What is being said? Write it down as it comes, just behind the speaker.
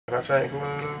I change a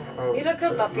little? You look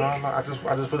good, puppy. No, I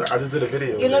just did a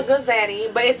video. You look good,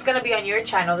 Zaddy, but it's gonna be on your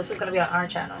channel. This is gonna be on our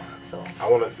channel, so. I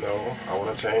wanna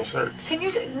change shirts. Can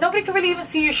you? Nobody can really even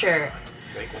see your shirt.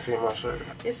 They can see my shirt.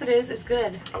 Yes, it is. It's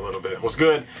good. A little bit. What's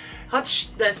good? Let's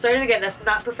start it again. That's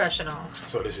not professional.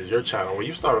 So this is your channel. Well,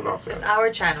 you started off there. It's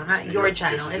our channel, not your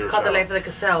channel. It's called The Life of the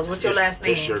Cassells. What's your last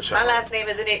name? Your channel. My last name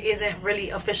isn't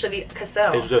really officially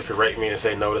Cassell. Did you just correct me and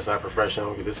say no? That's not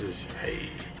professional. This is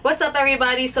What's up,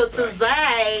 everybody? So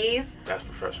today. That's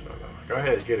professional though. Go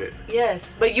ahead, get it.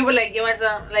 Yes, but you were like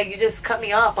you just cut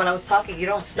me off while I was talking. You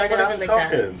don't start it off like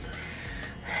that.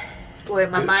 Boy,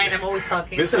 in my mind, I'm always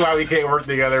talking. This is why we can't work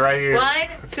together right here. 1,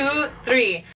 2,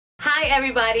 3. Hi,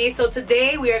 everybody. So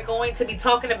today we are going to be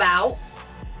talking about.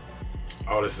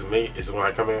 Oh, this is me? This is when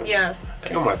I come in? Yes.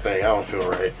 Ain't my thing. I don't feel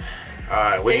right.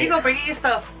 Alright, there you go, bringing your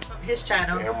stuff from his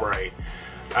channel. Damn right.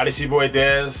 Hi, this is your boy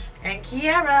Des. And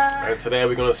Kiara. And today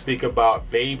we're going to speak about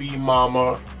baby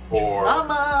mama or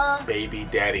drama. Baby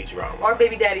daddy drama. Or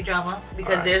baby daddy drama,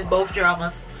 because there's both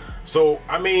dramas. So,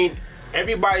 I mean,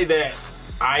 everybody that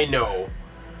I know,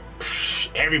 I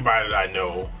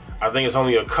think it's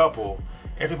only a couple.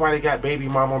 Everybody got baby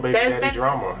mama, baby daddy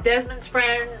drama. Desmond's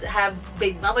friends have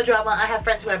baby mama drama. I have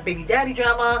friends who have baby daddy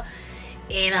drama.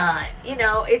 And, you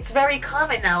know, it's very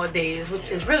common nowadays,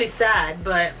 which is really sad,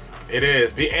 but... It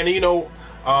is. And, you know,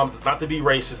 not to be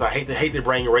racist, I hate to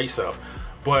bring race up,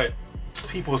 but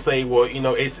people say, well, you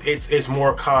know, it's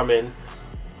more common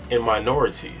in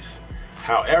minorities.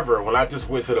 However, when I just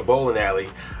went to the bowling alley,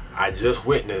 I just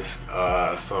witnessed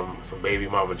some baby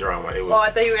mama drama. It was, oh,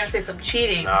 I thought you were gonna say some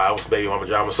cheating. Nah, it was baby mama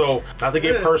drama. So not to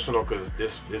get personal, because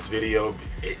this video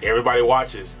everybody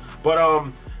watches, but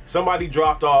somebody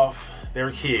dropped off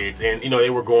their kids, and you know they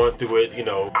were going through it. You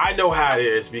know, I know how it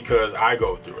is because I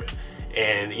go through it,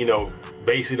 and you know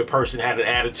basically the person had an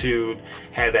attitude,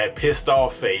 had that pissed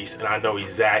off face, and I know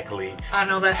exactly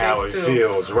how it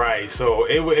feels. Right. So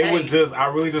it was just, I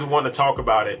really just wanted to talk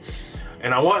about it.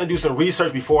 And I wanted to do some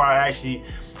research before I actually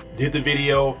did the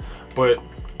video, but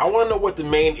I want to know what the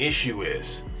main issue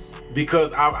is,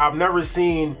 because I've never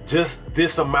seen just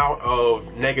this amount of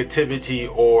negativity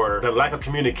or the lack of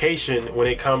communication when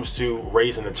it comes to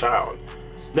raising a child.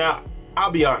 Now, I'll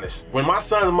be honest, when my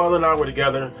son's mother and I were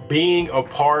together, being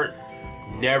apart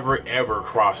never ever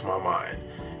crossed my mind.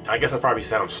 I guess I probably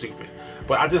sound stupid,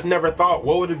 but I just never thought,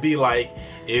 what would it be like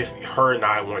if her and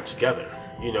I weren't together?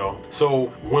 You know, so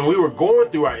when we were going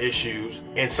through our issues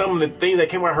and some of the things that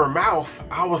came out of her mouth,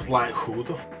 I was like, who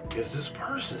the f is this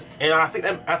person? And I think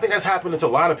that's happening to a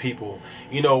lot of people.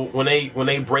 You know, when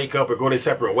they break up or go their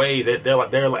separate ways,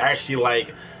 they're actually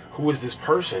like, who is this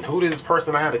person? Who is this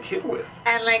person I had a kid with?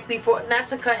 And like before, not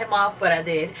to cut him off, but I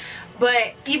did.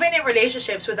 But even in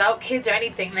relationships without kids or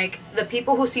anything, like the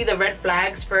people who see the red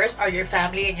flags first are your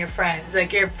family and your friends.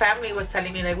 Like your family was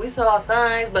telling me, like, we saw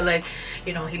signs, but like,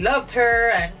 you know, he loved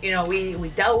her, and you know, we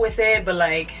dealt with it, but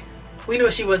like, we knew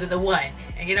she wasn't the one,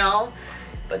 and you know.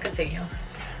 But continue.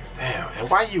 Damn, and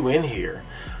why you in here?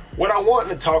 What I want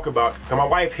to talk about, because my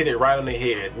wife hit it right on the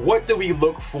head. What do we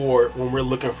look for when we're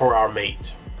looking for our mate?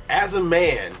 As a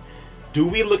man, do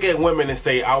we look at women and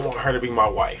say, I want her to be my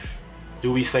wife?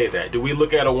 Do we say that? Do we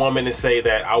look at a woman and say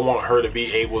that I want her to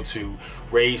be able to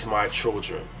raise my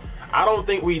children? I don't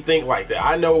think we think like that.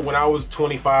 I know when I was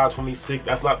 25, 26,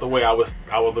 that's not the way I was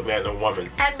looking at a woman.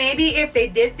 And maybe if they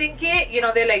did think it, you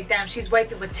know, they're like, damn, she's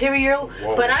wifey material.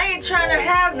 Whoa, but I ain't trying to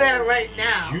have that right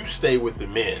now. You stay with the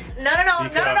men. No.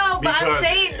 But I'm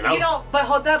saying, you know, but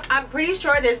hold up. I'm pretty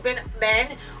sure there's been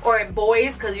men or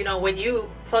boys, because you know, when you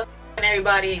fuck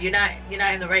everybody, you're not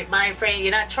in the right mind frame.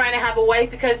 You're not trying to have a wife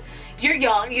because you're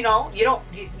young. You know, you don't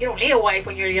need a wife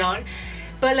when you're young.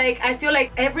 But like, I feel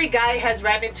like every guy has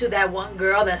ran into that one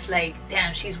girl that's like,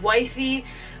 damn, she's wifey,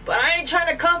 but I ain't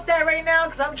trying to cuff that right now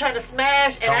because I'm trying to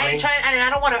smash, and I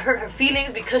don't want to hurt her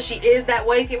feelings because she is that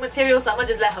wifey material, so I'm gonna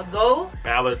just let her go.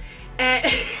 Valid.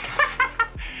 And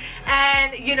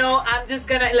and you know, I'm just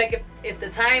gonna, like, if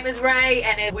the time is right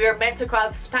and if we're meant to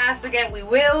cross paths again, we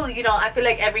will. You know, I feel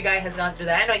like every guy has gone through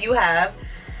that. I know you have.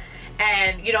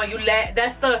 And you know,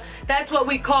 that's what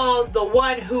we call the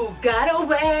one who got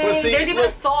away. See, there's even a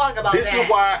song about this that. This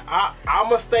is why I'm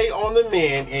gonna stay on the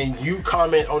men and you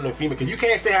comment on the female, because you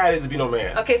can't say how it is to be no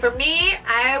man. Okay, for me,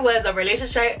 I was a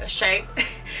relationship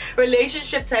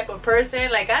type of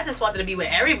person. Like, I just wanted to be with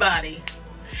everybody.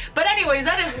 But anyways,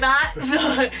 that is not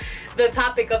the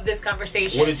topic of this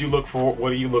conversation. What did you look for? What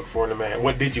do you look for in a man?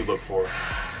 What did you look for?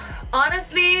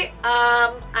 Honestly,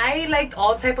 I liked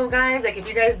all type of guys. Like, if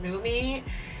you guys knew me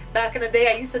back in the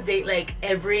day, I used to date like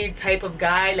every type of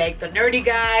guy. Like the nerdy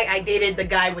guy, I dated the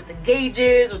guy with the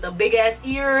gauges, with the big ass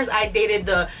ears. I dated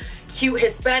the, cute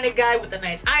Hispanic guy with the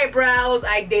nice eyebrows.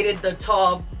 I dated the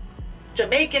tall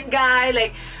Jamaican guy.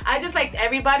 Like, I just liked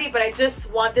everybody, but I just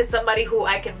wanted somebody who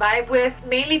I can vibe with.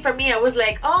 Mainly for me, I was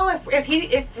like, oh, if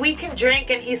we can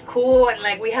drink and he's cool and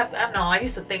like we have, I don't know, I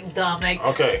used to think dumb. Like,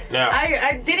 okay, now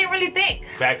I didn't really think.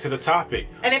 Back to the topic.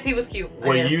 And if he was cute.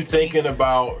 Were you thinking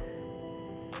about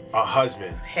a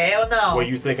husband? Hell no. Were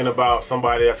you thinking about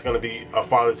somebody that's going to be a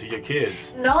father to your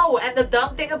kids? No, and the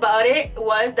dumb thing about it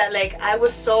was that like I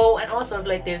was so, and also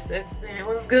like this, it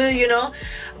was good, you know,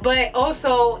 but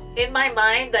also in my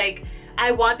mind, like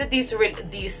I wanted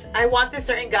I wanted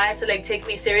certain guys to like take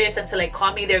me serious and to like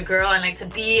call me their girl and like to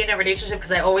be in a relationship,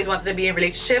 because I always wanted to be in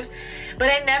relationships, but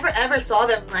I never ever saw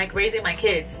them like raising my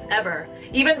kids ever.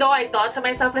 Even though I thought to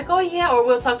myself like, oh yeah, or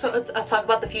we'll talk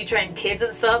about the future and kids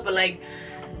and stuff, but like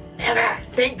never.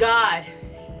 Thank God.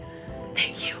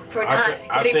 Thank you for not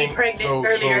getting me pregnant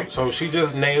earlier. So she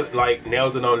just nailed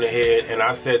it on the head, and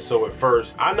I said so at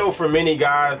first. I know for many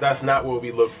guys, that's not what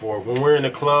we look for. When we're in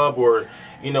the club or,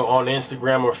 you know, on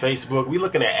Instagram or Facebook, we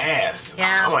looking at ass.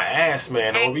 Yeah. I'm an ass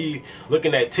man. Or we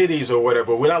looking at titties or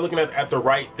whatever. We're not looking at the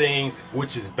right things,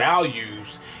 which is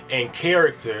values and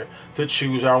character, to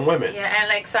choose our women. Yeah, and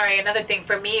like, sorry, another thing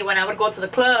for me, when I would go to the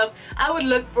club, I would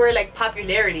look for like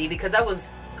popularity, because I was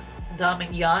dumb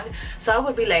and young. So I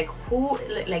would be like, who,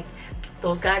 like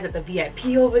those guys at the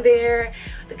VIP over there,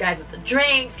 the guys with the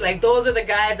drinks, like those are the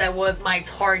guys that was my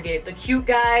target. The cute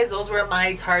guys, those were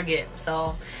my target.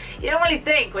 So you don't really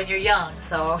think when you're young.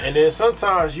 So, and then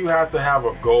sometimes you have to have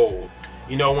a goal.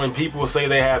 You know, when people say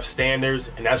they have standards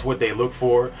and that's what they look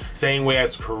for, same way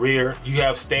as career, you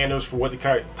have standards for what the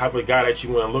type of guy that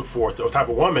you want to look for, or type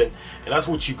of woman, and that's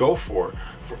what you go for.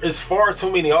 It's far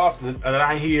too many often that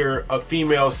I hear a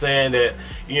female saying that,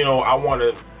 you know, I want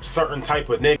a certain type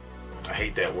of nigga. I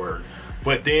hate that word.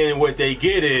 But then what they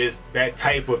get is that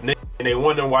type of nigga, and they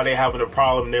wonder why they're having a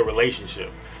problem in their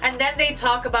relationship. And then they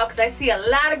talk about, because I see a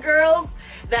lot of girls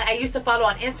that I used to follow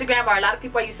on Instagram, or a lot of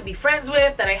people I used to be friends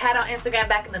with that I had on Instagram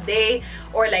back in the day,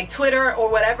 or like Twitter or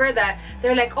whatever, that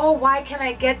they're like, oh, why can't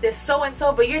I get this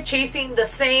so-and-so? But you're chasing the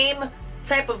same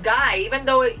type of guy, even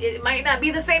though it might not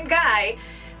be the same guy,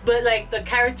 but like the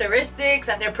characteristics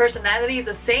and their personality is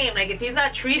the same. Like if he's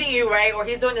not treating you right, or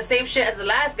he's doing the same shit as the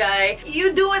last guy,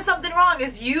 you doing something wrong.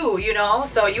 It's you know.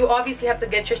 So you obviously have to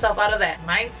get yourself out of that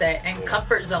mindset and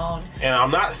comfort zone. And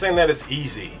I'm not saying that it's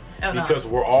easy, because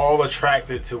we're all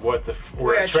attracted to what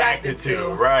we're attracted to,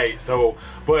 right? So,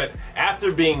 but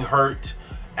after being hurt,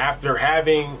 after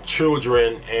having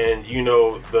children, and you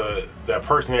know the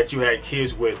person that you had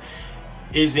kids with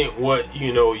isn't what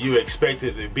you know you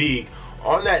expected it to be,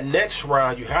 on that next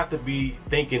round you have to be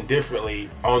thinking differently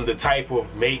on the type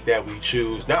of mate that we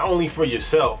choose, not only for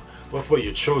yourself but for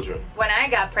your children. When I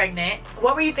got pregnant,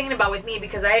 what were you thinking about with me?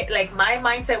 Because my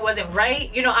mindset wasn't right.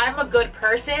 You know, I'm a good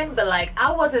person, but like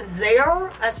I wasn't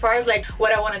there as far as like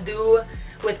what I want to do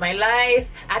with my life.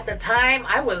 At the time,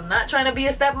 I was not trying to be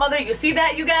a stepmother. You see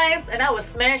that, you guys? And I was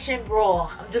smashing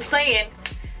raw. I'm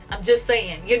just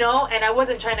saying, you know, and I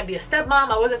wasn't trying to be a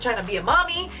stepmom. I wasn't trying to be a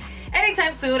mommy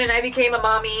anytime soon, and I became a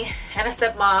mommy and a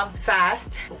stepmom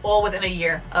fast, all within a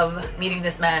year of meeting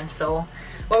this man. So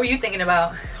what were you thinking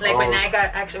about, like when I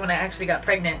actually got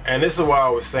pregnant? And this is why I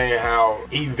was saying how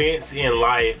events in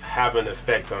life have an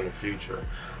effect on the future.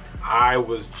 I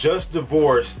was just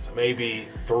divorced maybe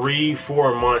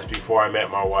 3-4 months before I met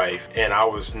my wife, and I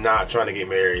was not trying to get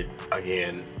married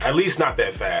again, at least not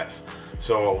that fast.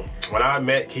 So when I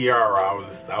met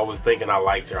Kiara, I was thinking I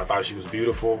liked her. I thought she was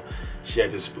beautiful. She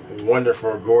had this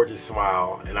wonderful, gorgeous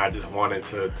smile, and I just wanted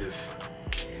to just...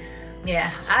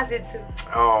 Yeah, I did too.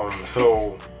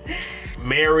 So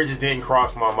marriage didn't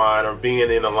cross my mind, or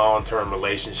being in a long-term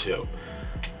relationship.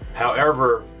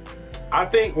 However, I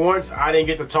think once I didn't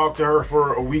get to talk to her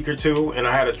for a week or two, and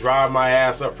I had to drive my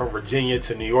ass up from Virginia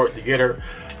to New York to get her,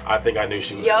 I think I knew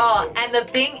she was special. And the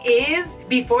thing is,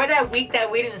 before that week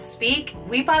that we didn't speak,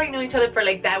 we probably knew each other for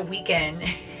like that weekend.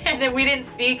 And then we didn't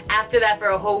speak after that for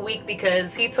a whole week,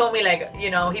 because he told me, like, you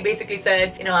know, he basically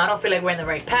said, you know, I don't feel like we're in the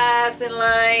right paths in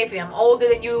life. I'm older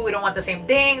than you. We don't want the same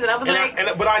things. And I was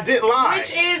but I didn't lie.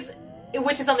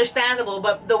 Which is understandable.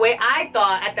 But the way I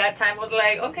thought at that time was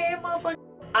like, okay, motherfucker,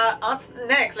 on to the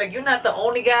next. Like, you're not the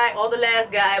only guy or the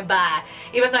last guy. Bye.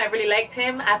 Even though I really liked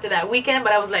him after that weekend,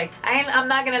 but I was like, I'm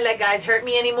not gonna let guys hurt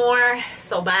me anymore.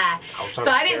 So bye. So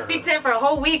I didn't speak to him for a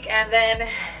whole week, and then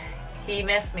he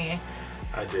missed me.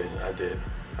 I did.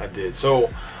 I did. So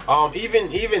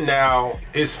even now,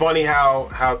 it's funny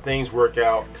how things work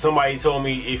out. Somebody told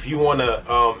me, if you want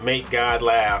to make God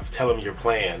laugh, tell him your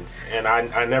plans. And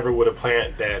I never would have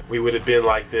planned that we would have been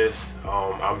like this.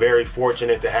 I'm very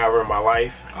fortunate to have her in my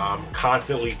life. I'm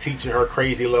constantly teaching her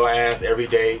crazy little ass every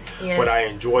day. Yes. But I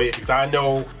enjoy it because I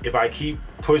know if I keep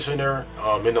pushing her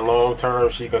in the long term,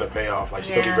 she's gonna pay off. Like, she's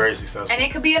gonna be very successful. And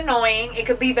it could be annoying, it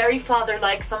could be very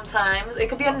father-like sometimes, it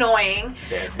could be annoying,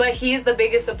 but he's the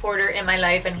biggest supporter in my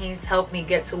life, and he's helped me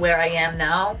get to where I am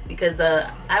now, because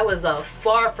I was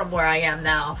far from where I am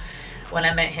now when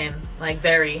I met him. Like,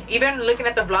 very, even looking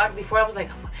at the vlog before, I was like,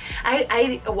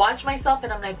 I watch myself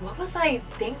and I'm like, what was I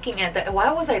thinking at that?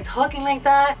 Why was I talking like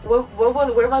that?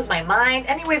 Where was my mind?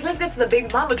 Anyways, let's get to the baby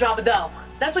mama drama though.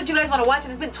 That's what you guys want to watch,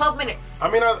 and it's been 12 minutes. I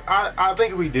mean, I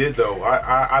think we did though.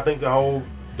 I think the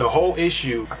whole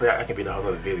issue, I think I can be in a whole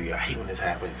other video. I hate when this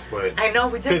happens, but I know,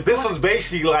 we just, because this was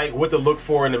basically like what to look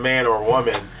for in a man or a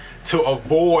woman to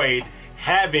avoid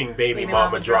having baby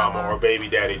mama drama or baby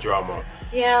daddy drama.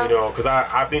 Yeah. You know, because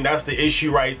I think that's the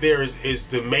issue right there, is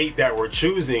the mate that we're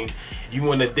choosing. You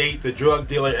want to date the drug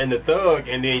dealer and the thug,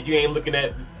 and then you ain't looking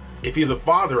at if he's a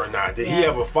father or not. Did he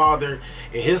have a father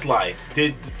in his life?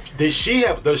 Does she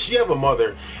have a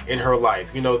mother in her life?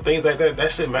 You know, things like that.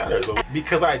 That shit matters.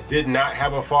 Because I did not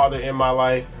have a father in my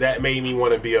life, that made me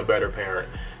want to be a better parent.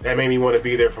 That made me want to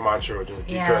be there for my children.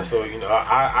 Because so, you know,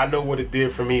 I know what it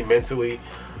did for me mentally,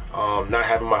 not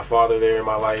having my father there in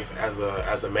my life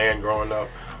as a man growing up,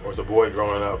 or as a boy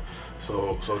growing up.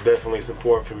 So definitely it's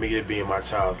important for me to be in my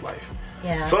child's life.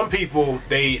 Yeah. Some people,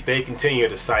 they continue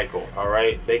the cycle, all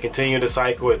right? They continue the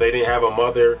cycle. If they didn't have a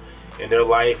mother in their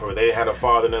life, or they had a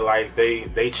father in their life, they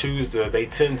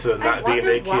tend to not be in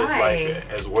their kids' life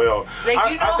as well. Like,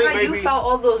 you know how you felt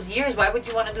all those years. Why would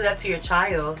you want to do that to your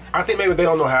child? I think maybe they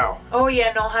don't know how. Oh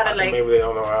yeah, know how to like. Maybe they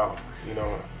don't know how. You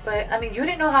know. But I mean, you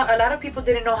didn't know how. A lot of people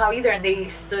didn't know how either, and they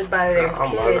stood by their kid.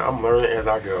 I'm learning as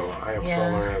I go. I am so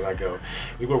learning as I go.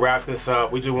 We will wrap this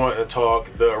up. We just want to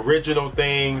talk. The original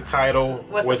thing title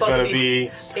was going to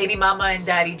be Baby Mama and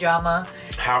Daddy Drama.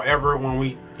 However, when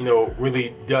we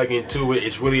really dug into it,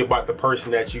 it's really about the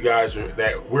person that you guys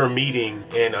that we're meeting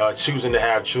and choosing to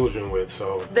have children with.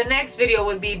 So the next video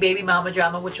would be Baby Mama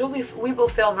Drama, which we will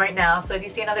film right now. So if you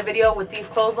see another video with these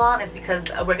clothes on, it's because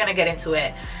we're gonna get into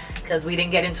it, because we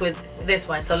didn't get into it this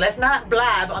one. So let's not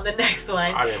blab on the next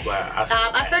one. I didn't blab.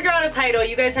 I figured out a title.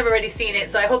 You guys have already seen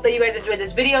it, so I hope that you guys enjoyed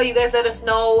this video. You guys let us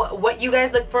know what you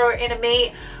guys look for in a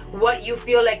mate, what you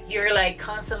feel like you're like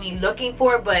constantly looking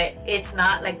for, but it's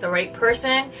not like the right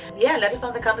person. Yeah, let us know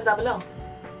in the comments down below.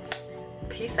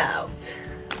 Peace out.